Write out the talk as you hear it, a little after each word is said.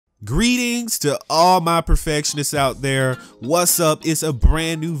Greetings to all my perfectionists out there. What's up? It's a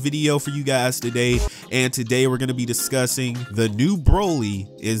brand new video for you guys today, and today we're going to be discussing the new Broly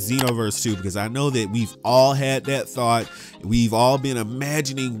in Xenoverse 2, because I know that we've all had that thought. We've all been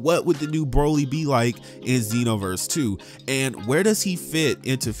imagining what would the new Broly be like in Xenoverse 2, and where does he fit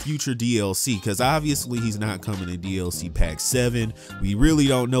into future DLC, because obviously he's not coming in DLC Pack 7. We really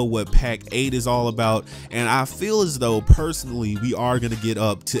don't know what Pack 8 is all about, and I feel as though personally we are going to get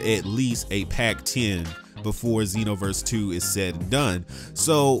up to at least a Pack 10 before Xenoverse 2 is said and done.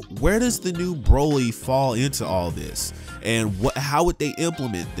 So where does the new Broly fall into all this, and how would they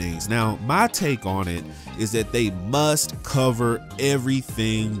implement things? Now, my take on it is that they must cover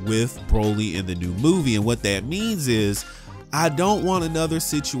everything with Broly in the new movie, and what that means is I don't want another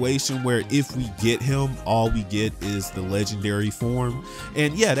situation where if we get him, all we get is the legendary form.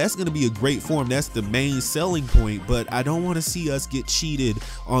 And yeah, that's going to be a great form. That's the main selling point, but I don't want to see us get cheated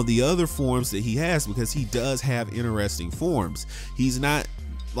on the other forms that he has, because he does have interesting forms. He's not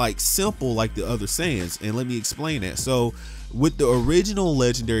like simple like the other Saiyans, and let me explain that. So with the original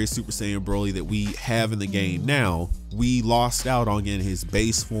legendary Super Saiyan Broly that we have in the game now, we lost out on getting his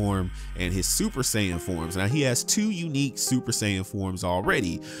base form and his Super Saiyan forms. Now he has two unique Super Saiyan forms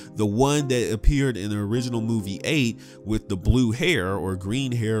already. The one that appeared in the original movie 8 with the blue hair or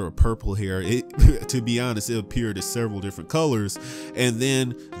green hair or purple hair. To be honest, it appeared as several different colors. And then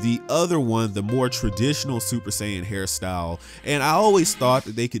the other one, the more traditional Super Saiyan hairstyle. And I always thought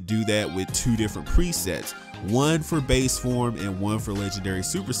that they could do that with two different presets. One for base form and one for legendary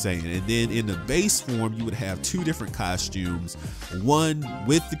Super Saiyan. And then in the base form you would have two different costumes, one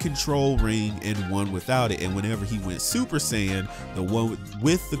with the control ring and one without it. And whenever he went Super Saiyan, the one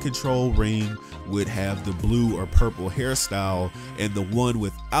with the control ring would have the blue or purple hairstyle, and the one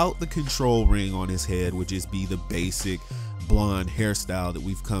without the control ring on his head would just be the basic blonde hairstyle that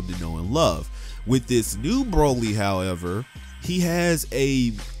we've come to know and love. With this new Broly, however, he has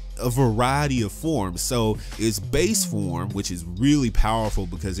a variety of forms. So his base form, which is really powerful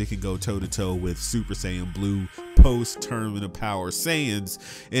because it can go toe to toe with Super Saiyan Blue post Tournament of Power Saiyans,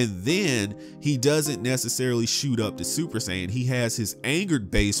 and then he doesn't necessarily shoot up to Super Saiyan. He has his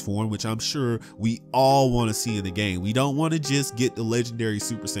angered base form, which I'm sure we all want to see in the game. We don't want to just get the legendary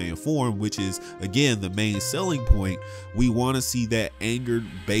Super Saiyan form, which is again the main selling point. We want to see that angered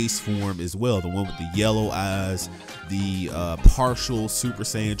base form as well, the one with the yellow eyes, the partial Super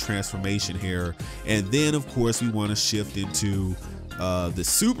Saiyan transformation hair, and then of course we want to shift into the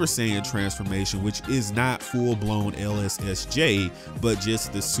Super Saiyan transformation, which is not full-blown LSSJ, but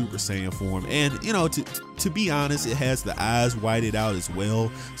just the Super Saiyan form. And you know, to be honest, it has the eyes whited out as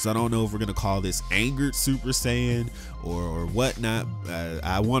well, so I don't know if we're gonna call this angered Super Saiyan or whatnot.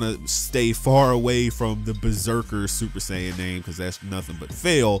 I want to stay far away from the Berserker Super Saiyan name, because that's nothing but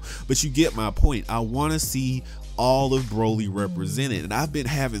fail, but you get my point. I want to see all of Broly represented, and I've been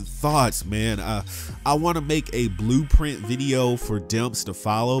having thoughts, man. I want to make a blueprint video for Dimps to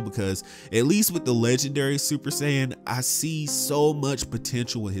follow, because at least with the legendary Super Saiyan, I see so much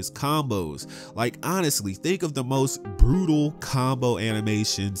potential with his combos. Like honestly, think of the most brutal combo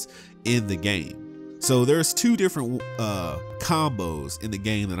animations in the game. So there's two different combos in the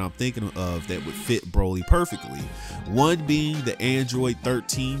game that I'm thinking of that would fit Broly perfectly. One being the Android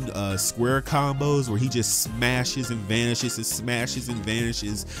 13 square combos, where he just smashes and vanishes and smashes and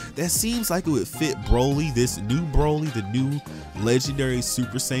vanishes. That seems like it would fit Broly, this new Broly, the new legendary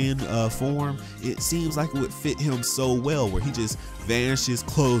Super Saiyan form. It seems like it would fit him so well, where he just vanishes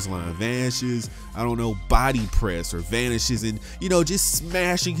clothesline, vanishes, I don't know, body press, or vanishes and, you know, just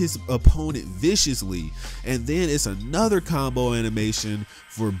smashing his opponent viciously. And then it's another combo animation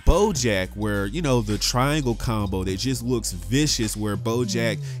for Bojack, where, you know, the triangle combo that just looks vicious, where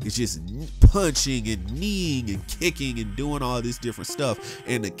Bojack is just punching and kneeing and kicking and doing all this different stuff,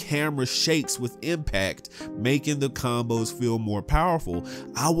 and the camera shakes with impact, making the combos feel more powerful.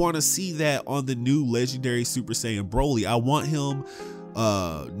 I want to see that on the new legendary Super Saiyan Broly. I want him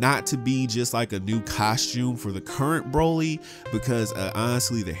not to be just like a new costume for the current Broly, because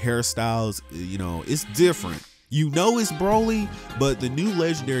honestly the hairstyles, you know, it's different. You know it's Broly, but the new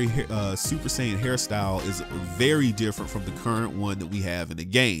legendary Super Saiyan hairstyle is very different from the current one that we have in the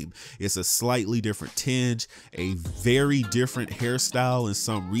game. It's a slightly different tinge, a very different hairstyle in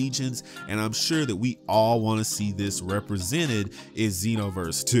some regions, and I'm sure that we all want to see this represented in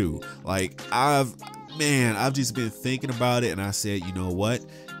Xenoverse 2. Like, man, I've just been thinking about it, and I said, you know what?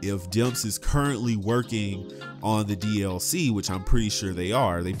 If Dimps is currently working on the DLC, which I'm pretty sure they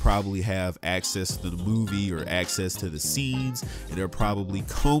are, they probably have access to the movie or access to the scenes, and they're probably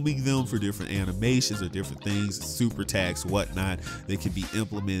combing them for different animations or different things, super attacks, whatnot, that could be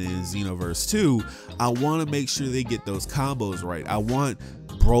implemented in Xenoverse 2. I want to make sure they get those combos right. I want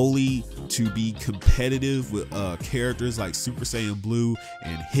Broly to be competitive with characters like Super Saiyan Blue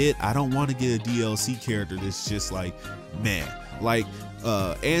and Hit. I don't want to get a DLC character that's just like, man, like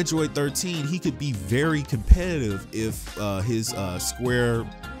Android 13, he could be very competitive if his square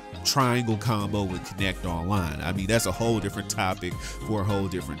triangle combo would connect online. I mean, that's a whole different topic for a whole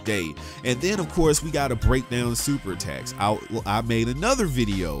different day. And then of course we got to break down super attacks. I made another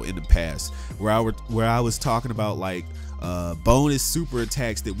video in the past where I was talking about like bonus super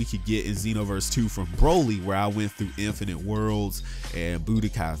attacks that we could get in Xenoverse 2 from Broly, where I went through Infinite Worlds and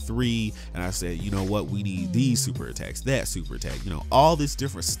Budokai 3, and I said, you know what, we need these super attacks, that super attack, you know, all this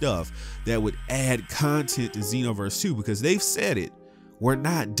different stuff that would add content to Xenoverse 2, because they've said it. We're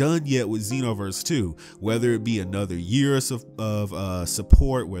not done yet with Xenoverse 2, whether it be another year of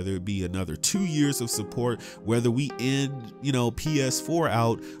support, whether it be another 2 years of support, whether we end, you know, PS4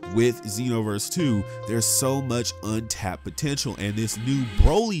 out with Xenoverse 2, there's so much untapped potential, and this new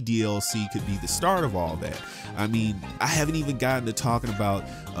Broly DLC could be the start of all that. I mean, I haven't even gotten to talking about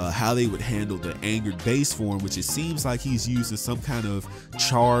how they would handle the angered base form, which it seems like he's using some kind of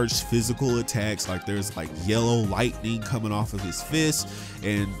charged physical attacks, like there's like yellow lightning coming off of his fist.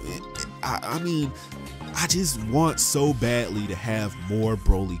 And I mean, I just want so badly to have more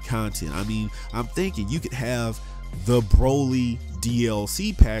Broly content. I mean, I'm thinking you could have the Broly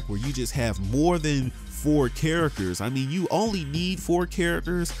DLC pack where you just have more than 4 characters. I mean, you only need 4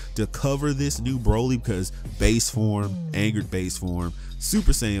 characters to cover this new Broly, because base form, angered base form,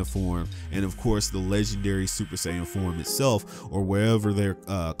 Super Saiyan form, and of course the legendary Super Saiyan form itself, or wherever they're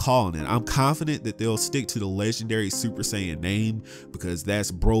calling it. I'm confident that they'll stick to the legendary Super Saiyan name, because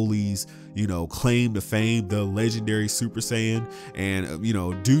that's Broly's, you know, claim to fame, the legendary Super Saiyan. And you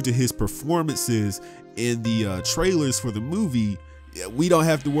know, due to his performances in the trailers for the movie, we don't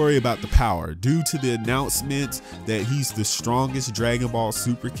have to worry about the power. Due to the announcement that he's the strongest Dragon Ball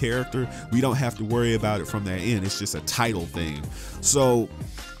Super character, we don't have to worry about it from that end. It's just a title thing. So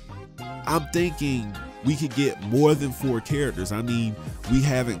I'm thinking we could get more than 4 characters. I mean, we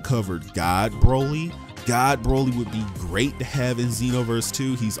haven't covered God Broly. God Broly would be great to have in Xenoverse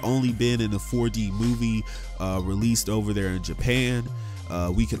 2. He's only been in the 4D movie released over there in Japan.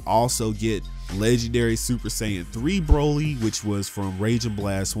 We can also get legendary Super Saiyan 3 Broly, which was from Raging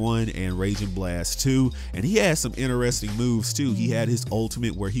Blast 1 and Raging Blast 2, and he had some interesting moves too. He had his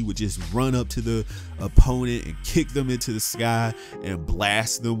ultimate where he would just run up to the opponent and kick them into the sky and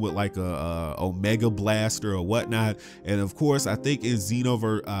blast them with like a Omega Blaster or whatnot. And of course, I think in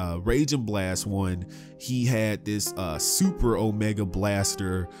Xenoverse Raging Blast 1, he had this Super Omega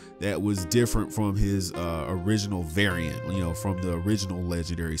Blaster that was different from his original variant, you know, from the original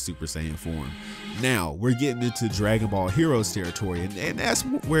legendary Super Saiyan form. Now we're getting into Dragon Ball Heroes territory, and that's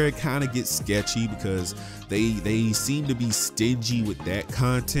where it kind of gets sketchy, because they seem to be stingy with that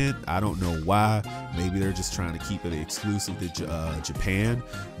content. I don't know why. Maybe they're just trying to keep it exclusive to Japan,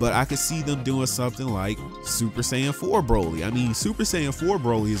 but I could see them doing something like Super Saiyan 4 Broly. I mean, Super Saiyan 4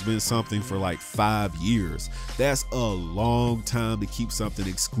 Broly has been something for like 5 years. That's a long time to keep something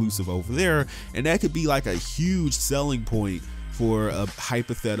exclusive over there, and that could be like a huge selling point for a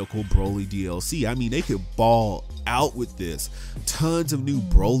hypothetical Broly DLC. I mean, they could ball out with this. Tons of new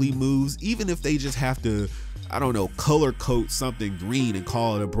Broly moves, even if they just have to, I don't know, color code something green and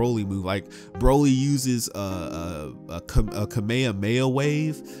call it a Broly move. Like Broly uses a Kamehameha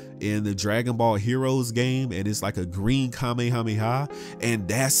wave in the Dragon Ball Heroes game, and it's like a green Kamehameha, and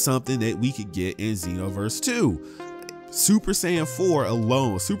that's something that we could get in Xenoverse 2. Super Saiyan 4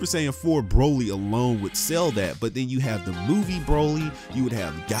 alone, Super Saiyan 4 Broly alone would sell that. But then you have the movie Broly, you would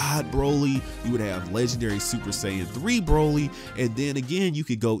have God Broly, you would have legendary Super Saiyan 3 Broly, and then again you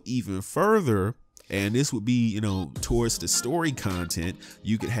could go even further, and this would be, you know, towards the story content.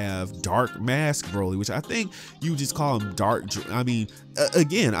 You could have Dark Mask Broly, which I think you just call him Dark. I mean,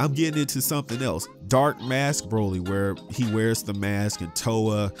 again, I'm getting into something else. Dark Mask Broly, where he wears the mask, and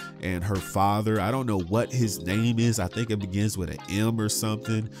Toa and her father, I don't know what his name is. I think it begins with an M or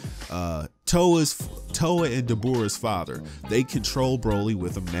something. Toa and Dabura's father, they control Broly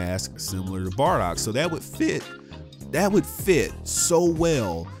with a mask similar to Bardock. So that would fit so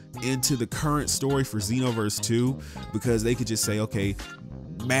well into the current story for Xenoverse 2, because they could just say, okay,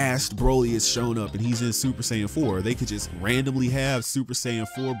 masked Broly has shown up and he's in Super Saiyan 4. They could just randomly have Super Saiyan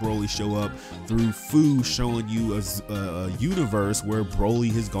 4 Broly show up through Fu showing you a universe where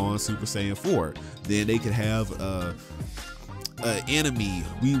Broly has gone Super Saiyan 4. Then they could have enemy.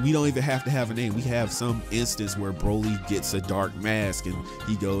 We don't even have to have a name. We have some instance where Broly gets a dark mask and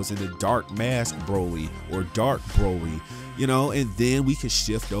he goes into Dark Mask Broly or Dark Broly, you know, and then we could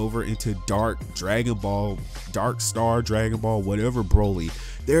shift over into Dark Dragon Ball, Dark Star Dragon Ball, whatever Broly.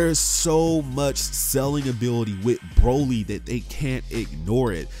 There's so much selling ability with Broly that they can't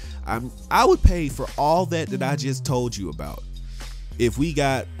ignore it. I would pay for all that I just told you about. If we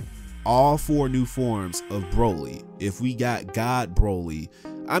got all 4 new forms of Broly, if we got God Broly,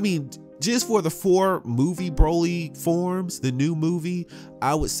 I mean, just for the 4 movie Broly forms, the new movie,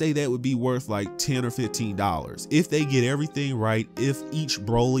 I would say that would be worth like $10 or $15 if they get everything right. If each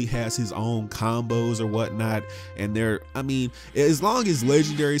Broly has his own combos or whatnot, and I mean, as long as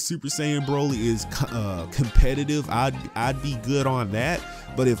Legendary Super Saiyan Broly is competitive, I'd be good on that.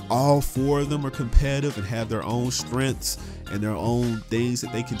 But if all 4 of them are competitive and have their own strengths and their own things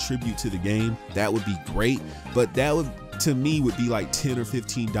that they contribute to the game, that would be great. But that would, to me, would be like $10 or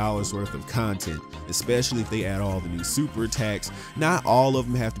 $15 worth of content, especially if they add all the new super attacks. Not all of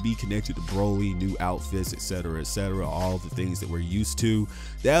them have to be connected to Broly, new outfits, etc., all the things that we're used to.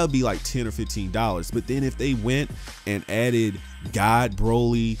 That would be like $10 or $15. But then if they went and added God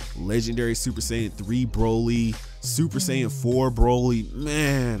Broly, Legendary Super Saiyan 3 Broly, Super Saiyan 4 Broly,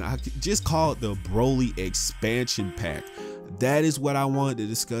 man, I could just call it the Broly expansion pack. That is what I wanted to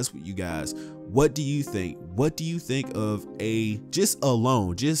discuss with you guys. What do you think? What do you think of just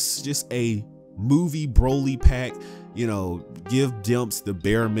a movie Broly pack? You know, give Dimps the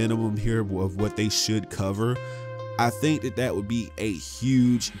bare minimum here of what they should cover. I think that would be a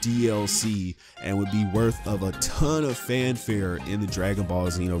huge DLC and would be worth of a ton of fanfare in the Dragon Ball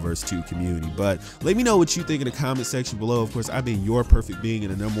Xenoverse 2 community. But let me know what you think in the comment section below. Of course, I've been your perfect being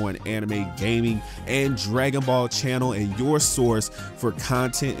and the #1 anime, gaming, and Dragon Ball channel, and your source for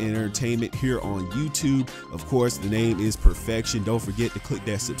content and entertainment here on YouTube. Of course, the name is Perfection. Don't forget to click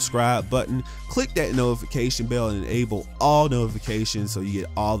that subscribe button, click that notification bell, and enable all notifications so you get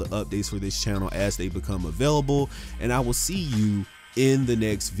all the updates for this channel as they become available. And I will see you in the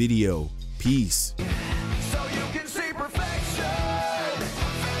next video. Peace.